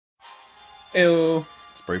Heyo!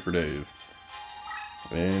 Let's pray for Dave.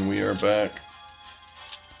 And we are back.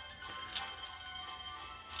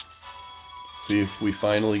 See if we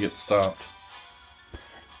finally get stopped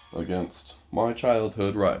against my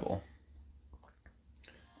childhood rival,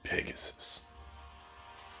 Pegasus.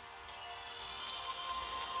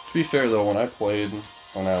 To be fair though, when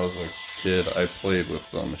I was a kid, I played with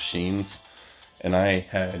the machines, and I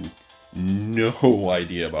had no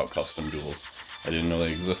idea about custom duels. I didn't know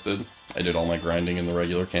they existed. I did all my grinding in the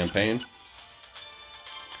regular campaign.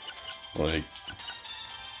 Like,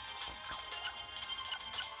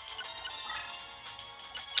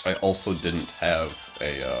 I also didn't have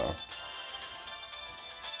a,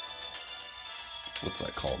 what's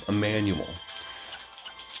that called? A manual.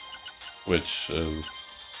 Which is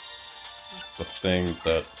the thing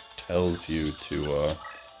that tells you to,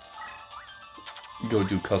 go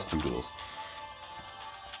do custom duels.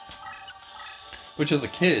 Which as a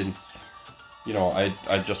kid, you know,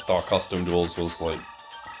 I just thought custom duels was like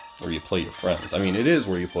where you play your friends. I mean, it is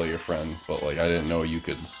where you play your friends, but like I didn't know you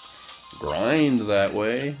could grind that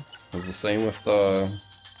way. It was the same with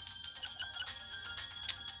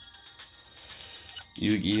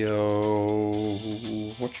Yu-Gi-Oh,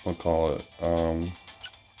 whatchamacallit,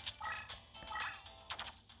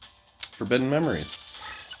 Forbidden Memories.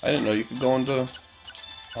 I didn't know you could go into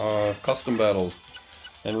custom battles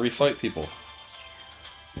and refight people.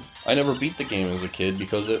 I never beat the game as a kid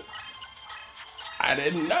because I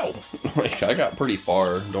didn't know. Like, I got pretty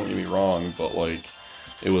far, don't get me wrong, but like,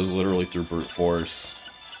 it was literally through brute force,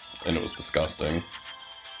 and it was disgusting.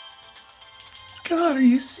 God, are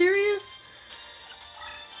you serious?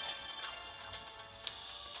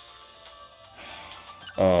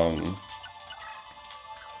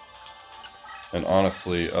 And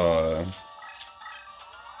honestly,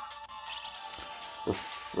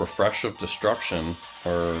 Refresh of Destruction,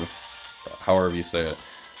 or however you say it,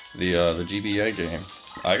 the GBA game,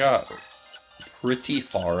 I got pretty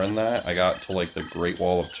far in that. I got to like the Great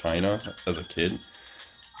Wall of China as a kid,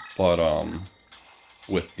 but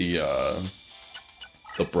with the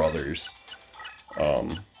brothers,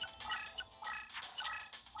 oh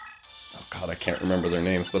god, I can't remember their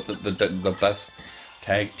names, but the best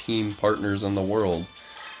tag team partners in the world.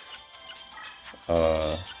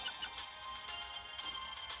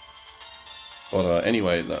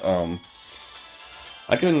 Anyway,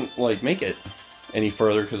 I couldn't like make it any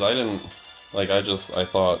further because I didn't like. I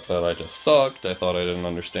thought that I just sucked. I thought I didn't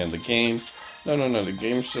understand the game. No, the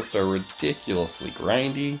games just are ridiculously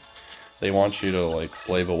grindy. They want you to like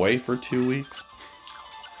slave away for 2 weeks.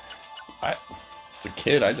 As a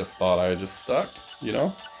kid, I just thought I just sucked. You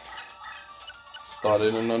know, just thought I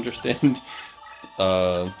didn't understand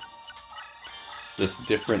this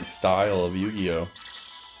different style of Yu-Gi-Oh.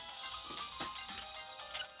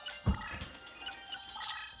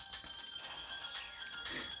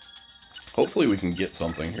 Hopefully we can get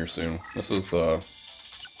something here soon. This is a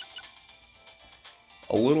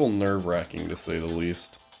little nerve-wracking to say the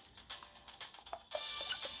least.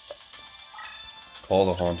 Call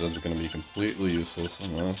the Haunted is going to be completely useless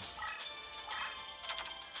in this.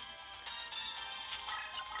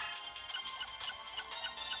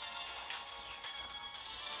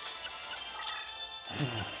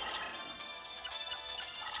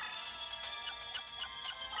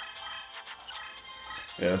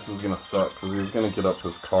 Yeah, this is gonna suck, because he's gonna get up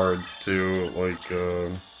his cards too, like,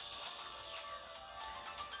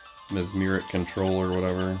 Mesmeric Control or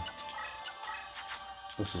whatever.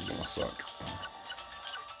 This is gonna suck.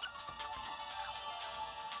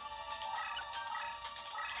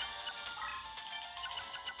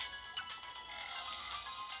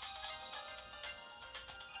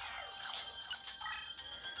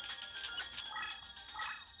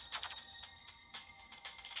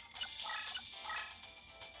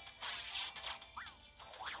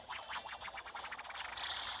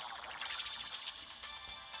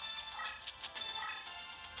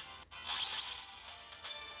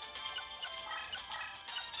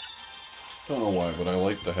 I don't know why, but I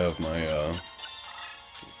like to have my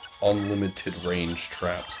unlimited range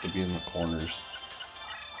traps to be in the corners.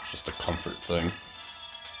 It's just a comfort thing.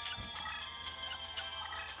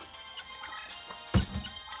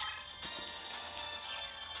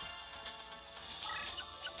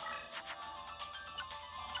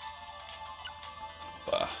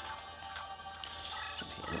 Bah.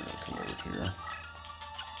 I'm gonna come over here.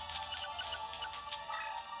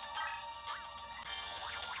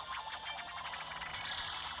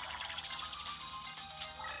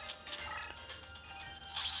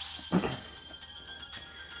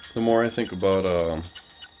 The more I think about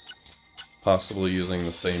possibly using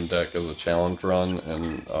the same deck as a challenge run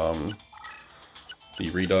and the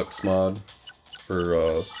Redux mod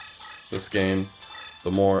for this game,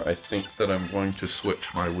 the more I think that I'm going to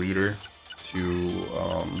switch my leader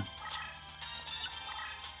to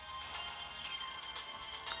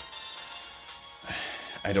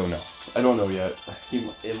I don't know. I don't know yet.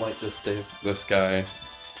 It might just stay this guy.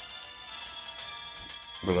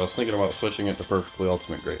 But I was thinking about switching it to Perfectly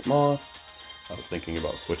Ultimate Great Moth. I was thinking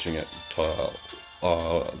about switching it to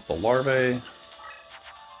the larvae.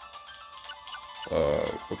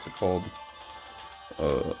 What's it called?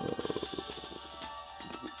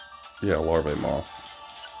 Yeah, larvae moth.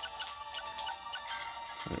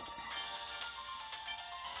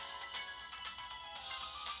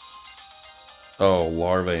 Oh,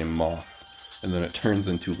 larvae moth. And then it turns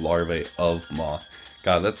into larvae of moth.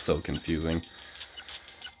 God, that's so confusing.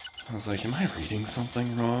 I was like, am I reading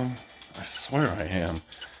something wrong? I swear I am.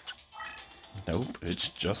 Nope, it's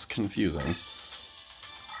just confusing.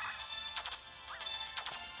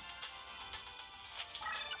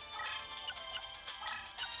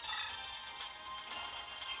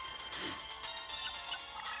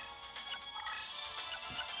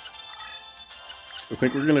 I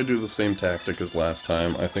think we're going to do the same tactic as last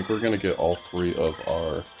time. I think we're going to get all three of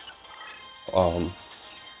our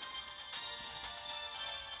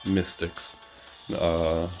mystics,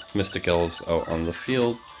 mystic elves out on the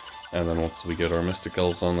field, and then once we get our mystic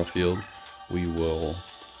elves on the field, we will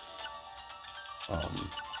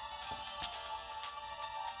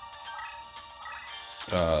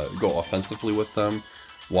go offensively with them,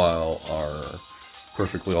 while our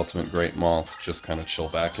Perfectly Ultimate Great Moths just kind of chill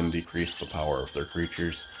back and decrease the power of their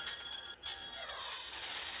creatures.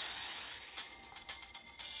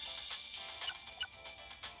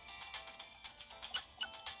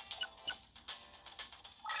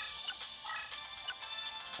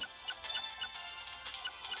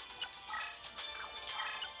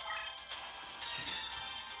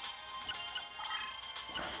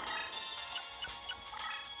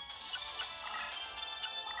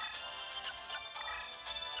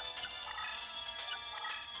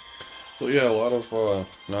 So yeah, a lot of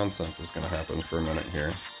nonsense is going to happen for a minute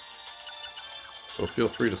here. So feel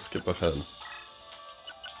free to skip ahead.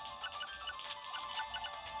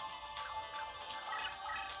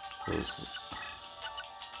 It's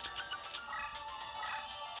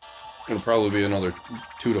going to probably be another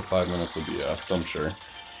 2 to 5 minutes of BS, I'm sure.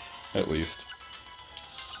 At least.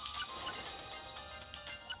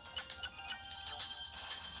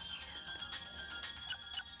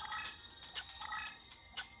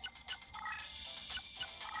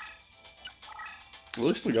 At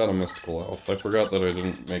least we got a mystical elf. I forgot that I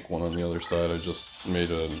didn't make one on the other side. I just made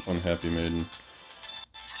an unhappy maiden.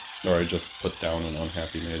 Or I just put down an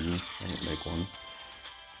unhappy maiden. I didn't make one.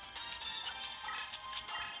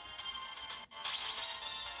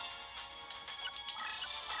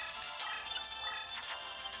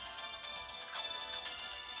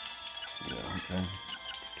 Yeah, okay.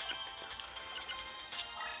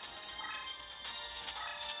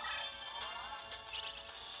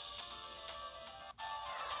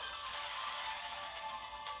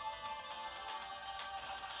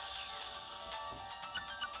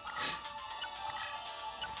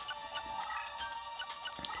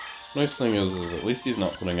 Nice thing is at least he's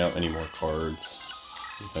not putting out any more cards.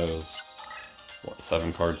 He has, what,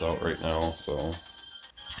 7 cards out right now, so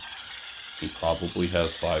he probably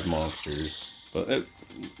has 5 monsters, but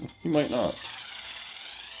he might not.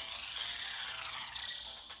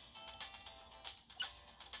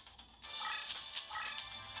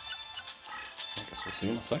 I guess we'll see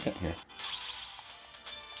in a second here.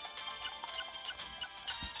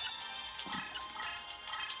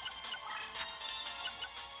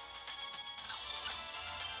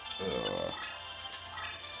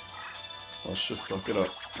 Let's just suck it up.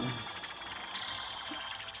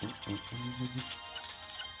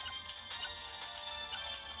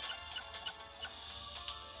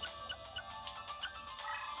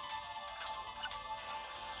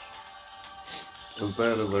 As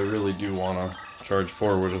bad as I really do want to charge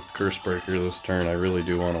forward with Cursebreaker this turn, I really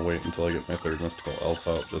do want to wait until I get my 3rd Mystical Elf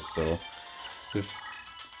out, just so if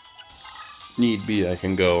need be I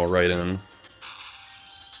can go right in.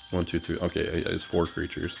 1, 2, 3. Okay, it's 4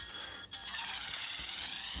 creatures.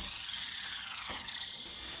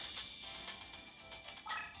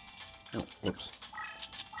 Oh, whoops.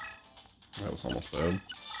 That was almost bad.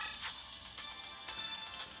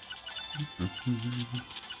 Yeah,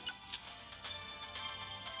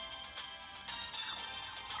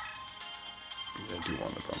 I do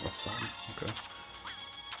want it on this side. Okay.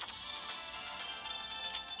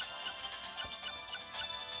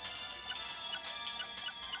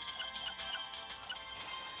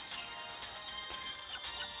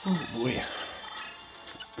 Oh boy.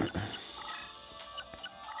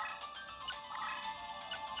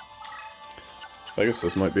 I guess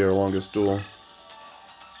this might be our longest duel.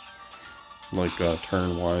 Like,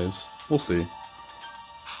 turn-wise. We'll see.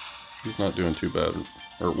 He's not doing too bad.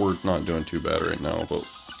 Or we're not doing too bad right now, but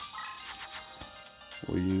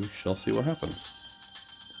we shall see what happens.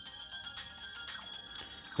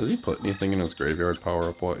 Has he put anything in his graveyard power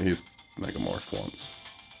up? What? He's Megamorph once.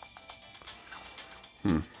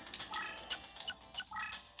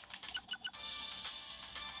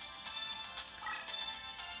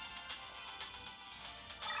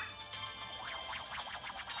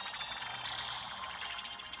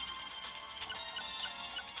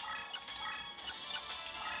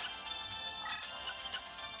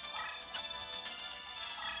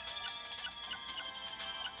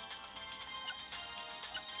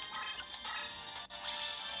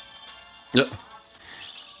 Yep.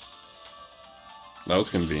 That was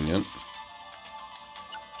convenient.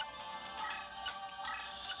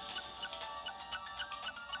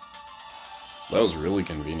 That was really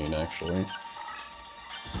convenient, actually.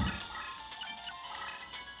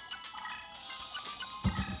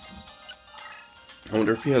 I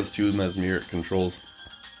wonder if he has two Mesmeric controls.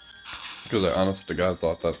 Because I honest to God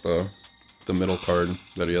thought that the middle card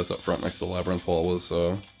that he has up front next to Labyrinth Wall was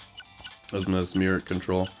Mesmeric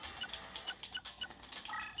control.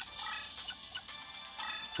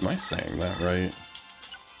 Am I saying that right?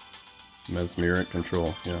 Mesmeric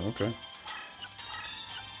control. Yeah, okay.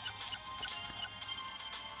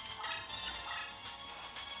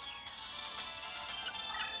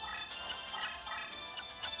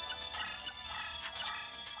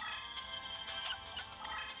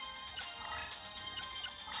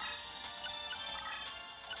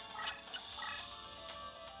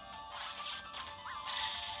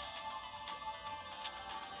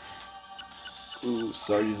 Ooh,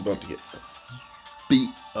 Sagi's about to get beat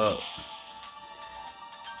up.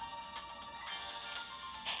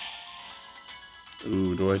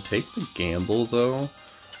 Ooh, do I take the gamble, though?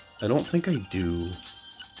 I don't think I do.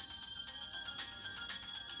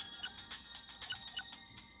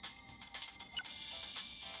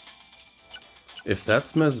 If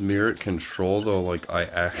that's Mesmeric control, though, like, I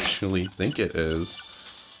actually think it is.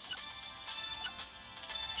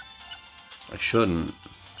 I shouldn't.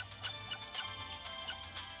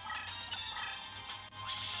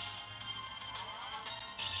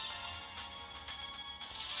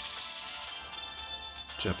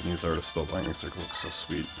 Japanese artist spell binding circle looks so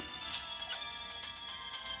sweet.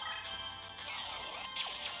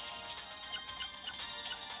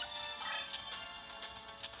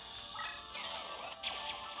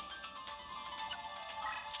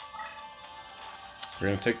 We're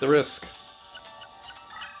gonna take the risk.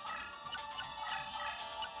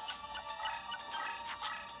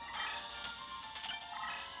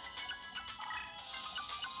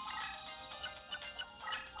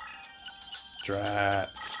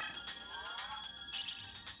 Drats.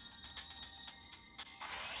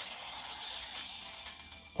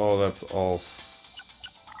 Oh, that's all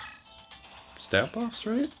stat buffs,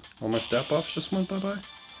 right? All my stat buffs just went bye-bye?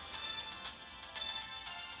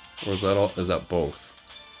 Or is that all? Is that both?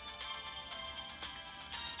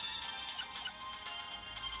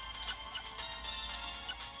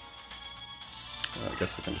 I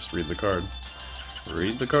guess I can just read the card.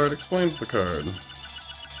 Read the card explains the card.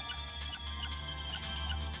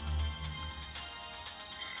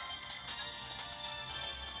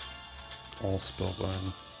 All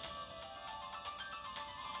spellbind.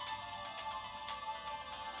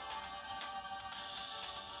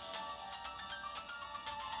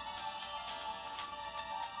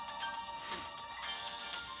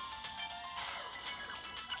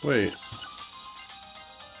 Wait.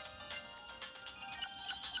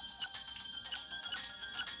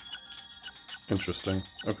 Interesting.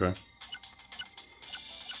 Okay.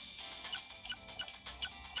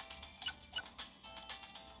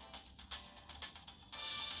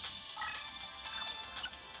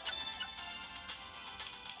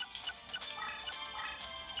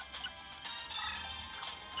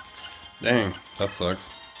 Dang, that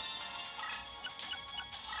sucks.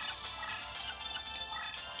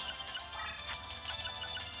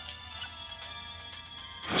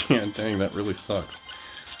 Yeah, dang, that really sucks.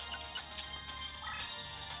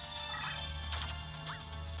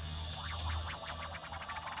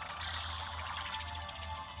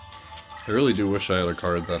 I really do wish I had a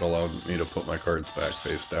card that allowed me to put my cards back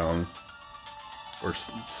face down. Or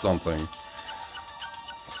something.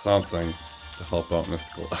 Something to help out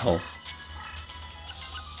Mystical Elf.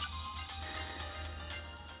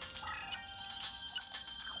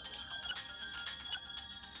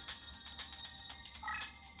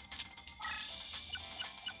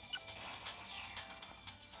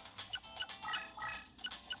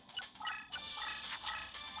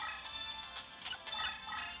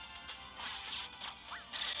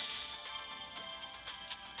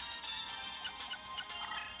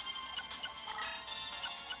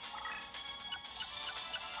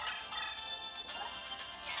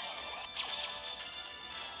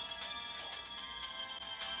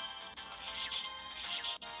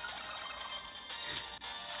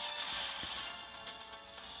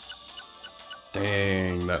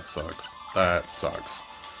 Dang, that sucks. That sucks.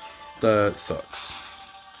 That sucks.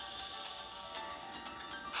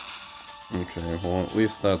 Okay, well at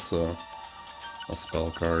least that's a spell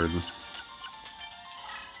card.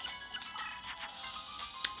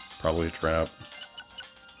 Probably a trap.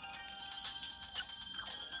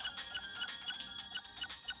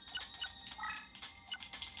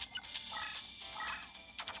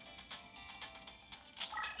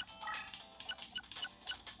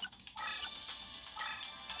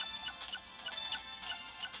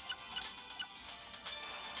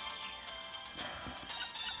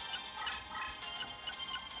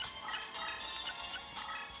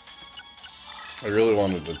 I really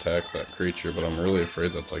wanted to attack that creature, but I'm really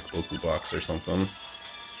afraid that's like Loku Box or something.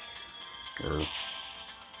 Or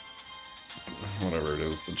whatever it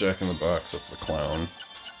is. The Jack in the Box, that's the clown.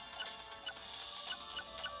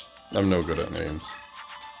 I'm no good at names.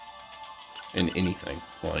 In anything.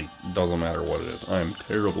 Like, doesn't matter what it is. I'm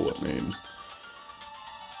terrible at names.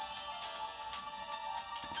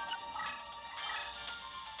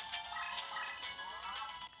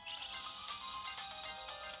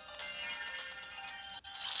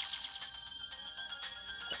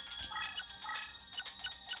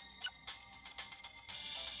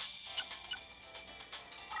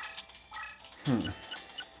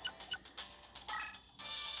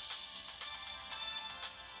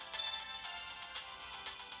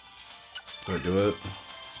 Do I do it?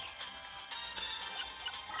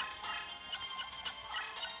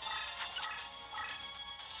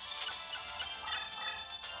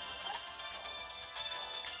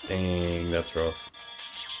 Dang, that's rough.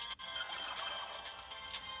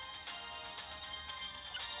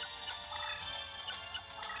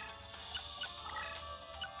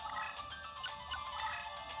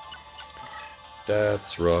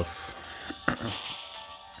 That's rough.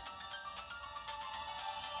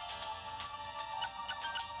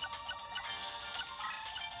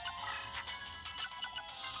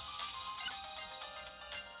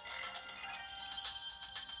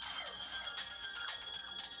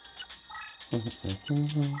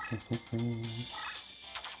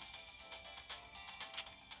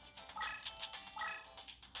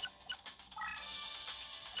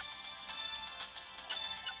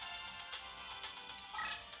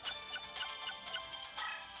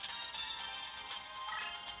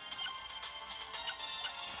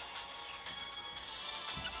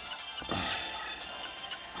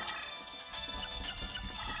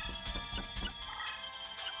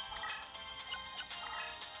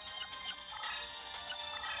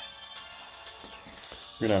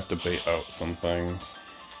 We're gonna have to bait out some things.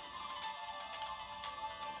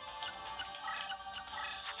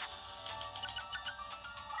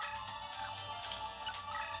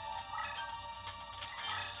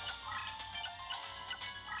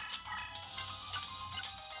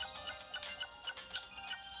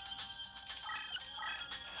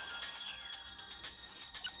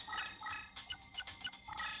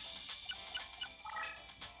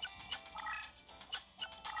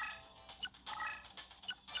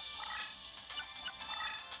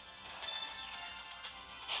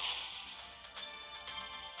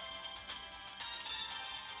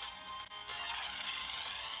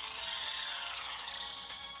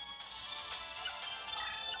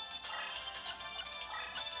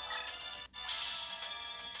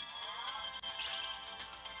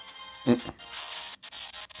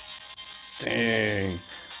 Dang,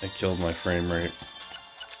 I killed my frame rate.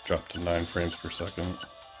 Dropped to 9 frames per second.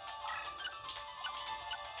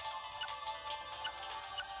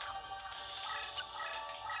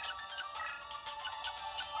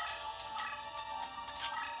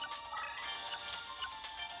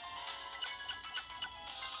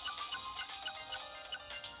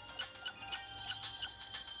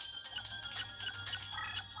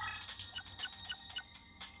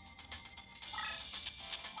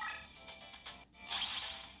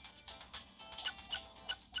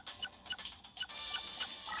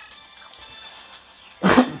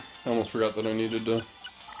 I almost forgot that I needed to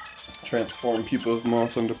transform Pupa of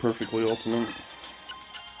Moth into Perfectly Ultimate.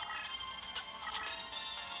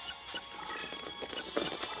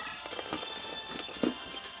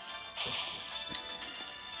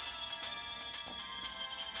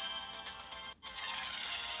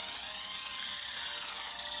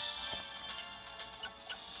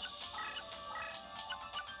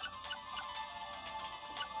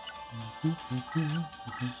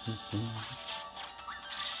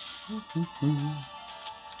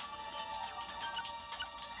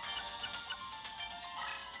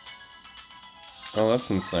 Oh, that's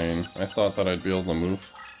insane. I thought that I'd be able to move.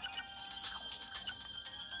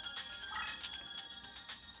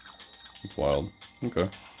 It's wild. Okay.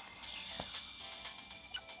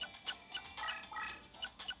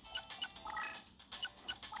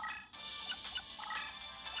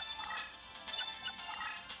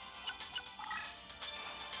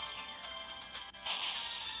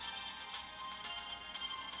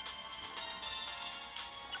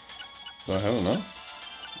 Do I have enough?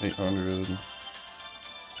 800.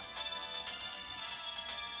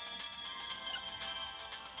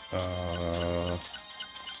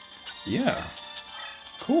 Yeah.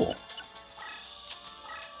 Cool.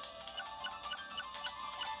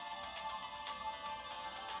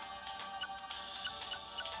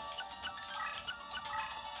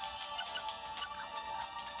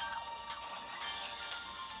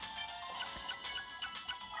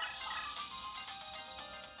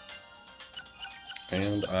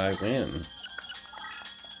 And I win.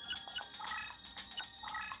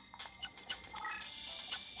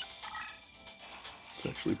 It's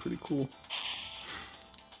actually pretty cool.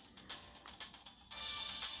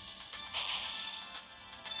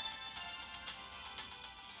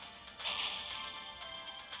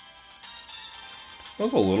 It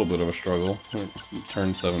was a little bit of a struggle. It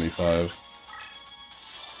turned 75.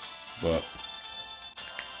 But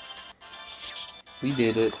we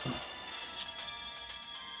did it.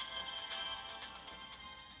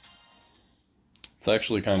 It's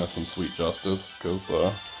actually kind of some sweet justice, because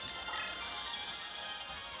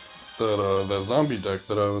that zombie deck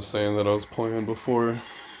that I was saying that I was playing before,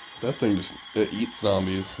 that thing just, it eats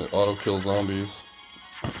zombies. It auto-kills zombies.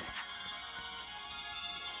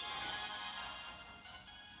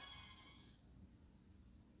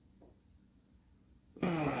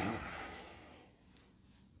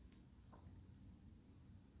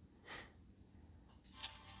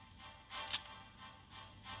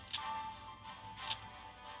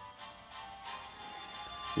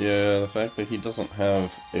 Yeah, the fact that he doesn't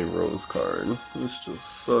have a rose card is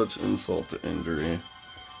just such insult to injury.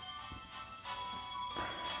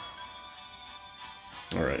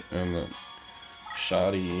 Alright, and then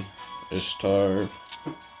Shoddy Ishtar.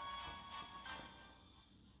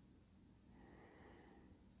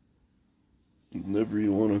 Whatever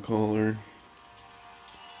you want to call her.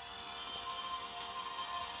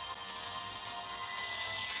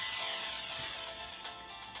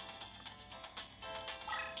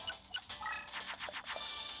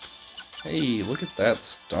 Hey, look at that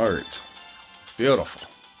start. Beautiful.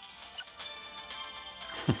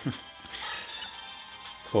 That's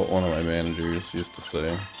what one of my managers used to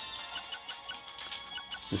say.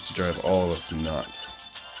 Used to drive all of us nuts.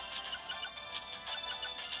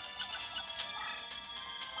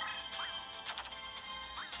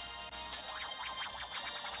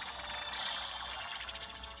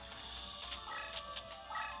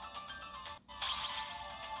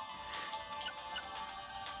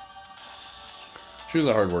 She was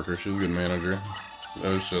a hard worker. She was a good manager. It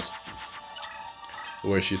was just the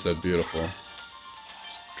way she said beautiful.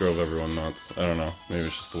 Just drove everyone nuts. I don't know. Maybe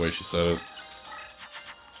it's just the way she said it.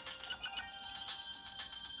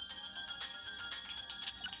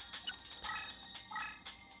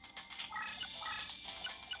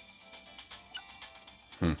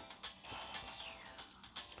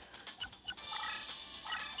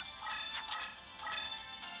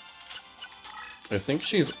 I think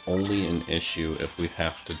she's only an issue if we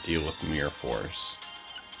have to deal with Mirror Force.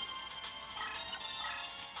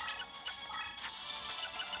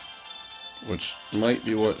 Which might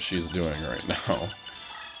be what she's doing right now.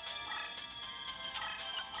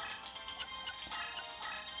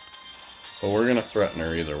 But we're gonna threaten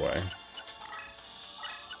her either way.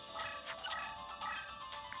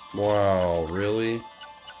 Wow, really?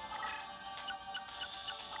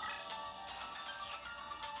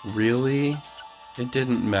 Really? It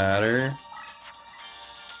didn't matter?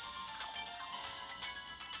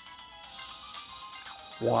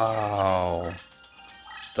 Wow.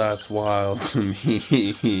 That's wild to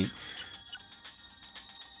me.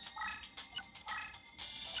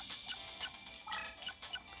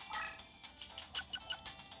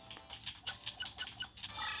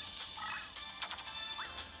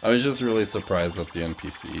 I was just really surprised that the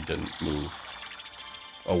NPC didn't move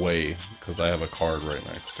away, because I have a card right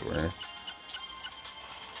next to her.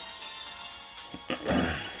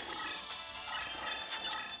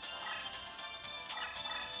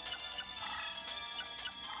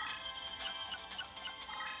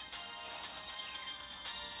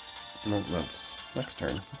 No, that's next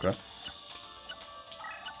turn. Okay.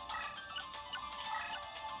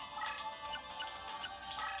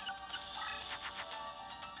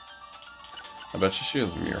 I bet you she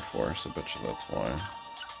has Mirror Force. I bet you that's why.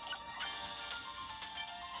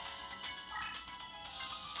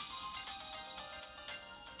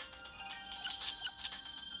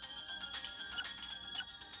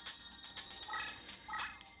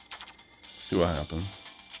 See what happens.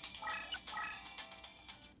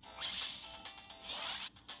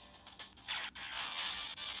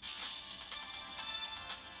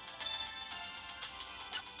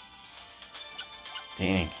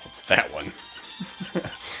 Dang, it's that one.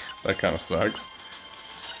 That kind of sucks.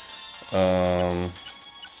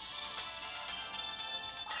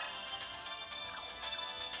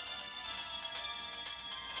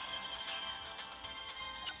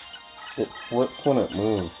 It flips when it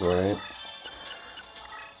moves, right?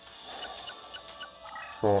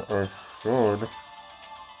 So I should...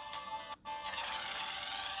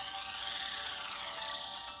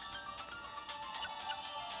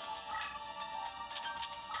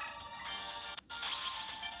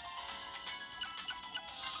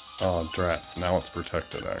 Oh, drats. Now it's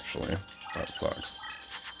protected, actually. That sucks.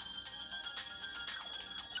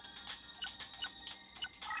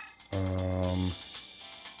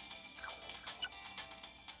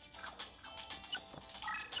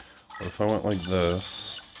 What if I went like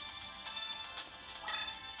this?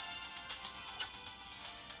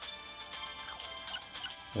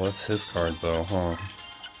 Well, that's his card, though, huh?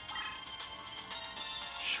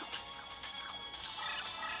 Shoot.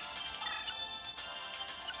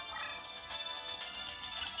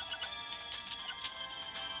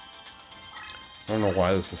 I don't know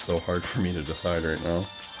why this is so hard for me to decide right now.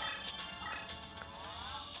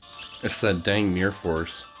 It's that dang mirror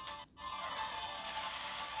force.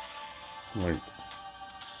 Like...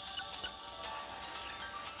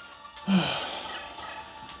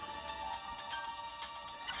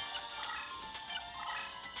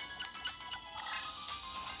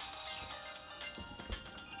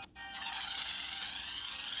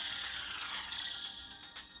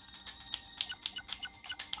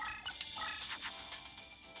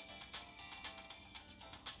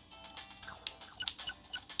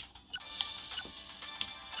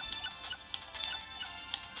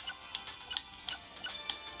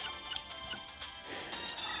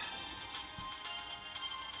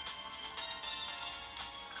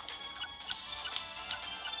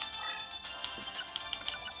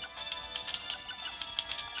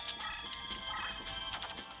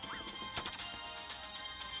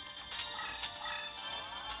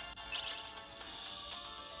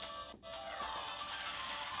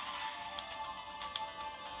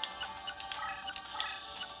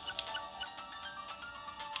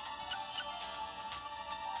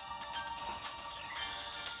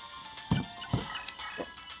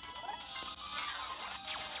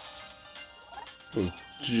 I was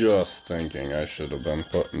just thinking I should have been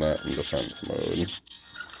putting that in defense mode.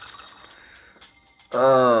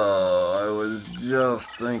 Oh, I was just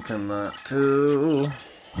thinking that too.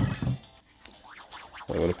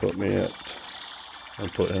 That would have put me at... I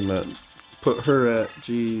put him at... Put her at,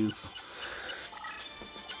 geez...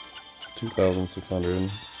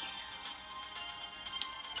 2,600.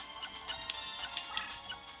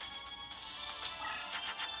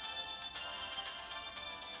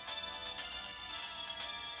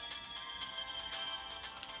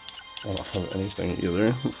 I don't have anything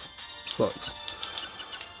either. This sucks.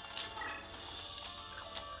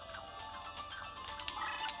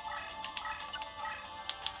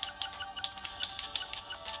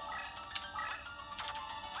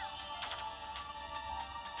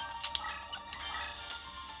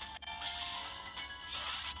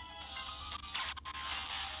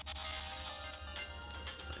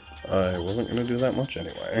 I wasn't going to do that much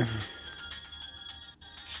anyway.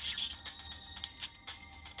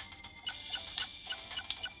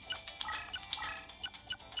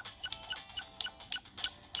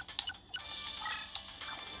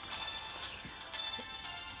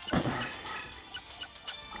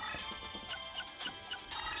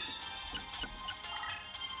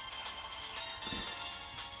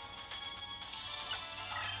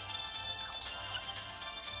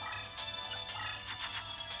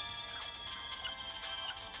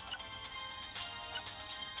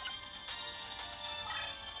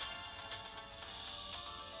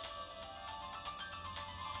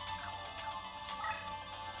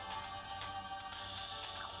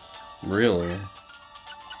 Really?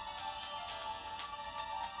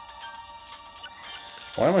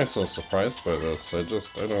 Why am I so surprised by this? I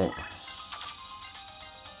don't...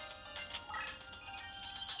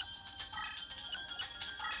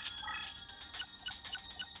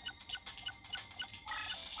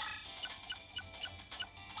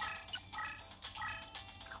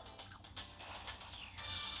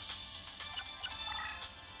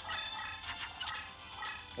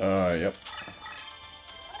 Yep.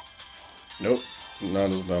 Nope, not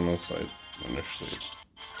as dumb as I initially...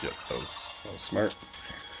 Yep, that was smart.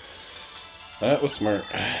 That was smart.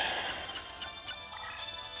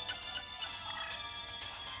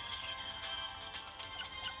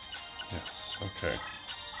 Yes, okay.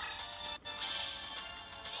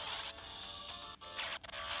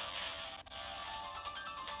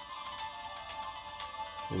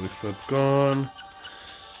 At least that's gone.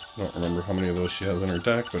 I don't remember how many of those she has in her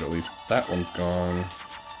deck, but at least that one's gone.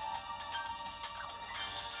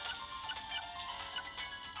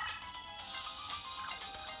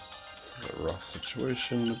 This is a rough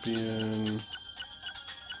situation to be in.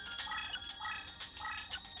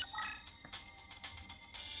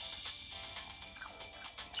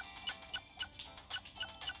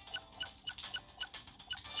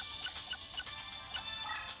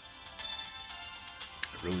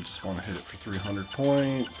 I really just want to hit it for 300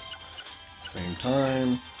 points. Same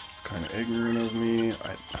time, it's kind of ignorant of me. Gosh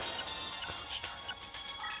darn it.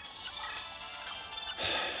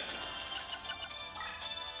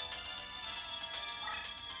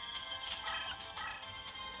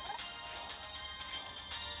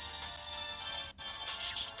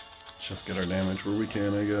 Let's just get our damage where we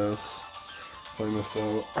can, I guess. If I miss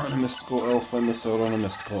out on a mystical elf, I miss out on a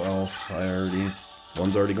mystical elf.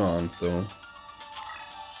 One's already gone, so.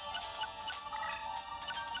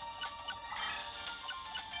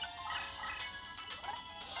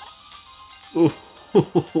 Oh,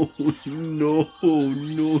 no,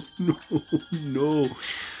 no, no, no.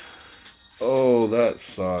 Oh, that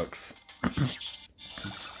sucks.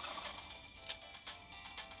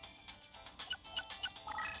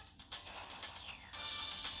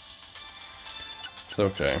 It's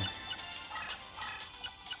okay.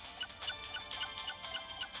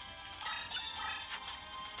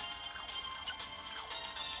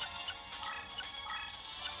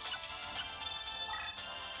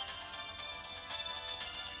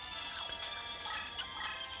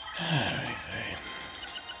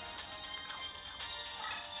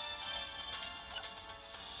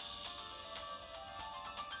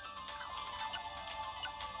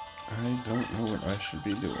 I don't know what I should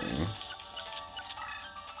be doing.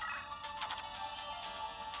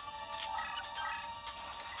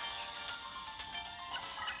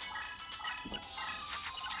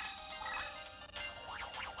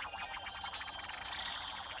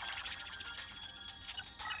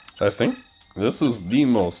 I think this is the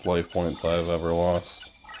most life points I've ever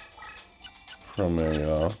lost from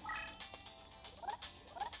an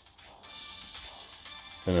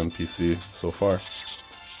NPC so far.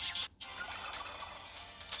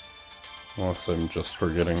 Unless I'm just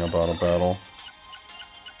forgetting about a battle.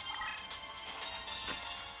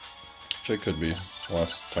 Which I could be.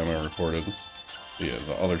 Last time I recorded, yeah,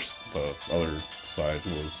 the other side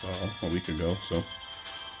was a week ago, so.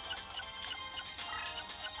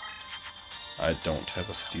 I don't have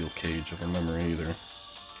a steel cage of a memory either.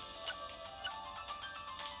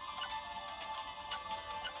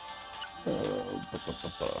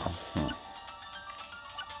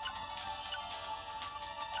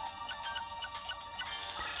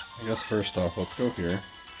 I guess first off, let's go here.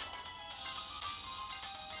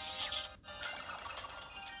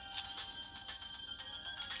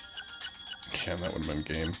 Yeah, that would have been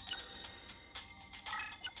game.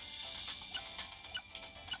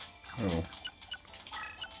 Oh.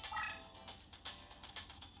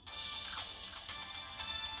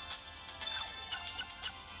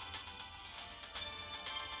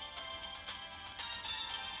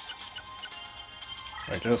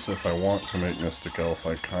 I guess if I want to make Mystic Elf,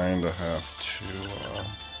 I kinda have to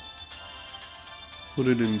put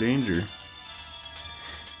it in danger.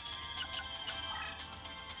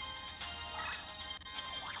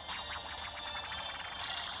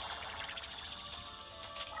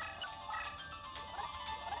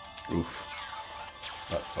 Oof.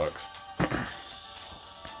 That sucks.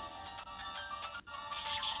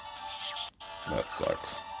 That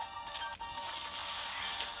sucks.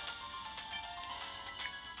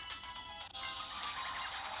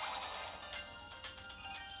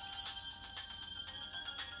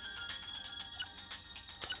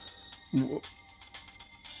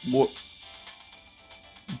 What?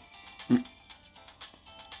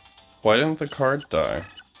 Why didn't the card die?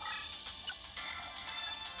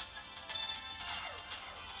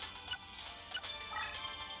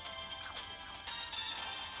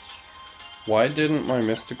 Why didn't my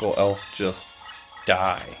mystical elf just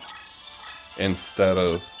die instead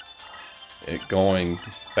of it going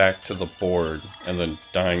back to the board and then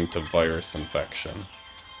dying to virus infection?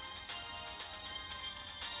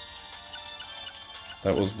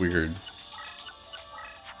 That was weird.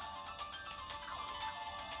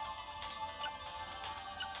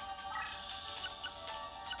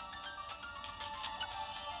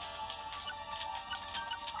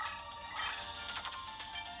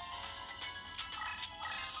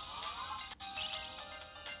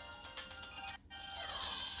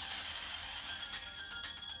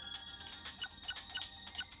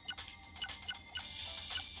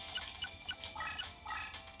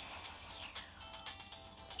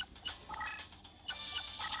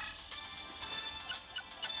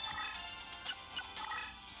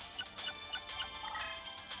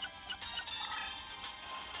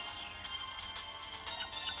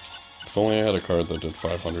 If only I had a card that did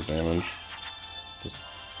 500 damage. Just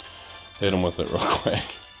hit him with it real quick.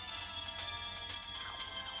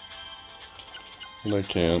 And I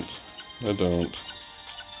can't. I don't.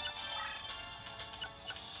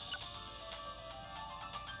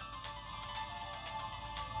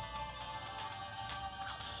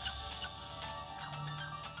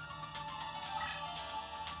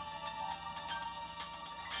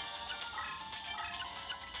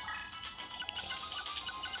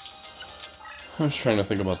 I was trying to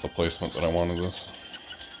think about the placement that I wanted this.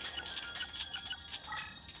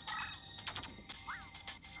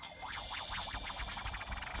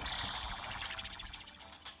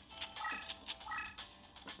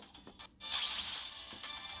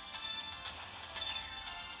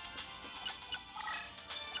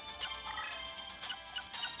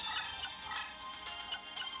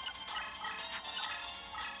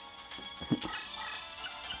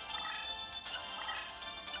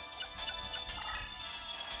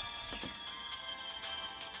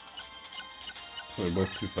 So they're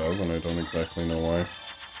both 2000, I don't exactly know why. It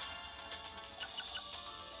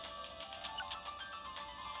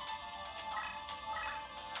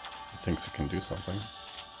thinks it can do something.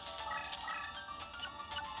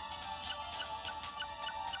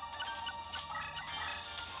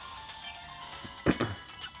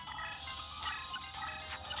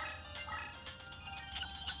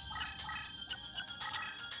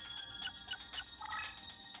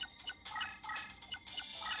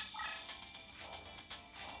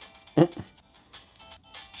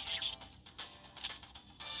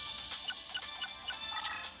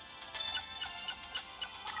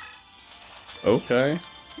 Okay,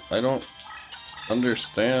 I don't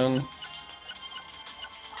understand.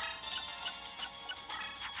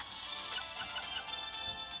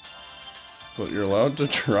 But you're allowed to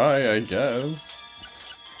try, I guess.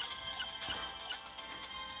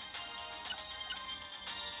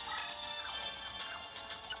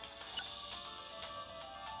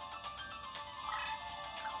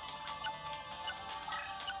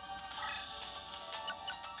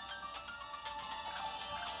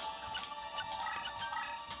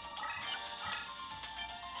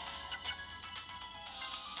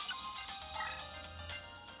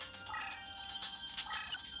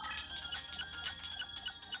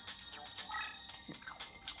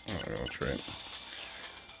 That's right.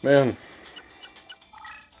 Man,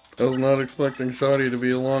 I was not expecting Shoddy to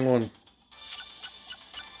be a long one.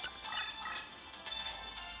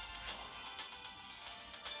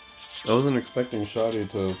 I wasn't expecting Shoddy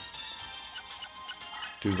to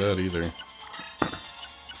do that either.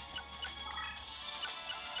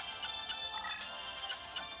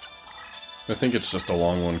 I think it's just a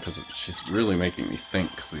long one because she's really making me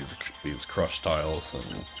think because these crush tiles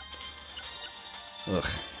and... Ugh.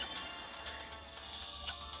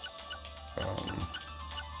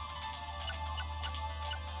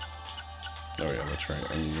 Oh yeah, that's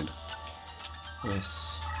right, I need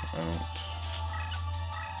this out.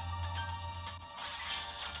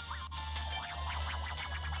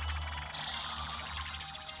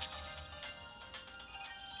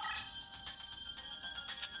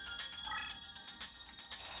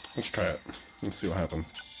 Let's try it. Let's see what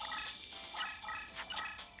happens.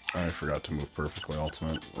 I forgot to move perfectly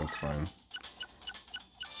ultimate. That's fine.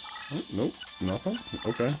 Oh, nope, nothing?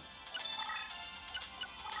 Okay.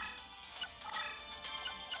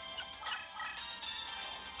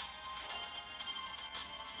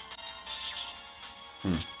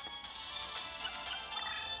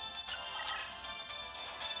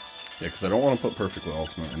 Yeah, because I don't want to put perfectly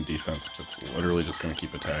ultimate in defense if it's literally just going to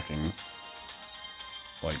keep attacking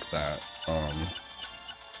like that.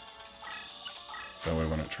 That way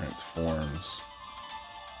when it transforms,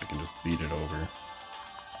 I can just beat it over.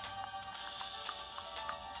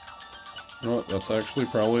 You know what, that's actually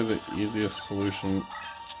probably the easiest solution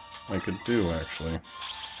I could do, actually.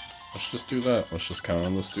 Let's just do that. Let's just count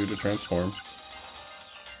on this dude to transform.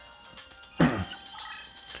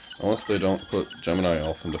 Unless they don't put Gemini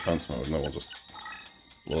Elf in defense mode, and then we'll just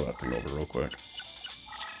blow that thing over real quick.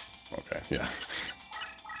 Okay, yeah.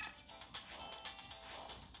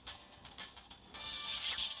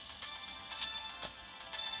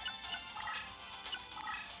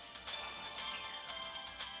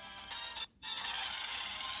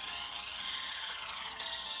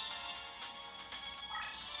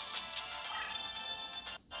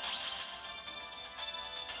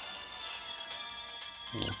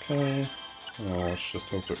 Okay, now let's just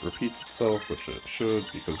hope it repeats itself, which it should,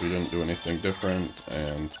 because we didn't do anything different,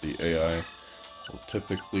 and the AI will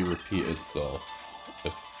typically repeat itself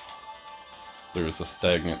if there is a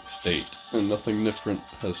stagnant state and nothing different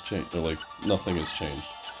has changed, or like nothing has changed.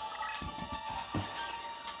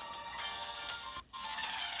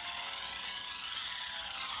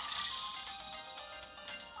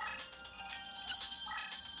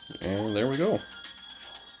 And there we go.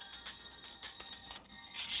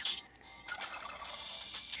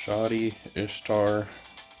 Shoddy, Ishtar,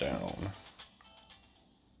 down.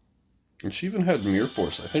 And she even had Mirror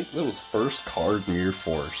Force. I think that was first card Mirror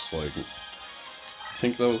Force. Like, I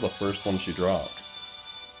think that was the first one she dropped.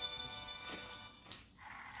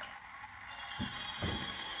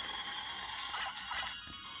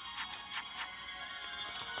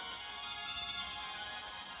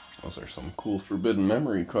 Those are some cool Forbidden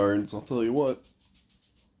Memory cards, I'll tell you what.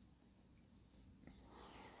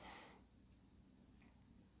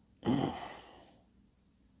 And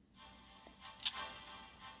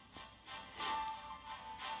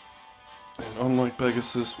unlike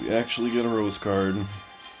Pegasus, we actually get a Rose card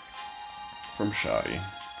from Shoddy.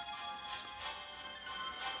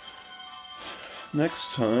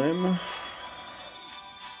 Next time, I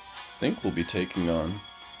think we'll be taking on...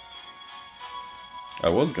 I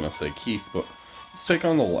was gonna say Keith, but let's take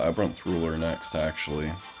on the Labyrinth Ruler next,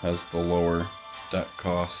 actually. Has the lower deck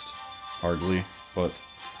cost, hardly, but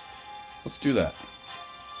let's do that.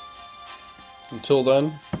 Until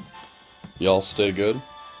then, y'all stay good.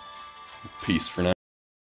 Peace for now.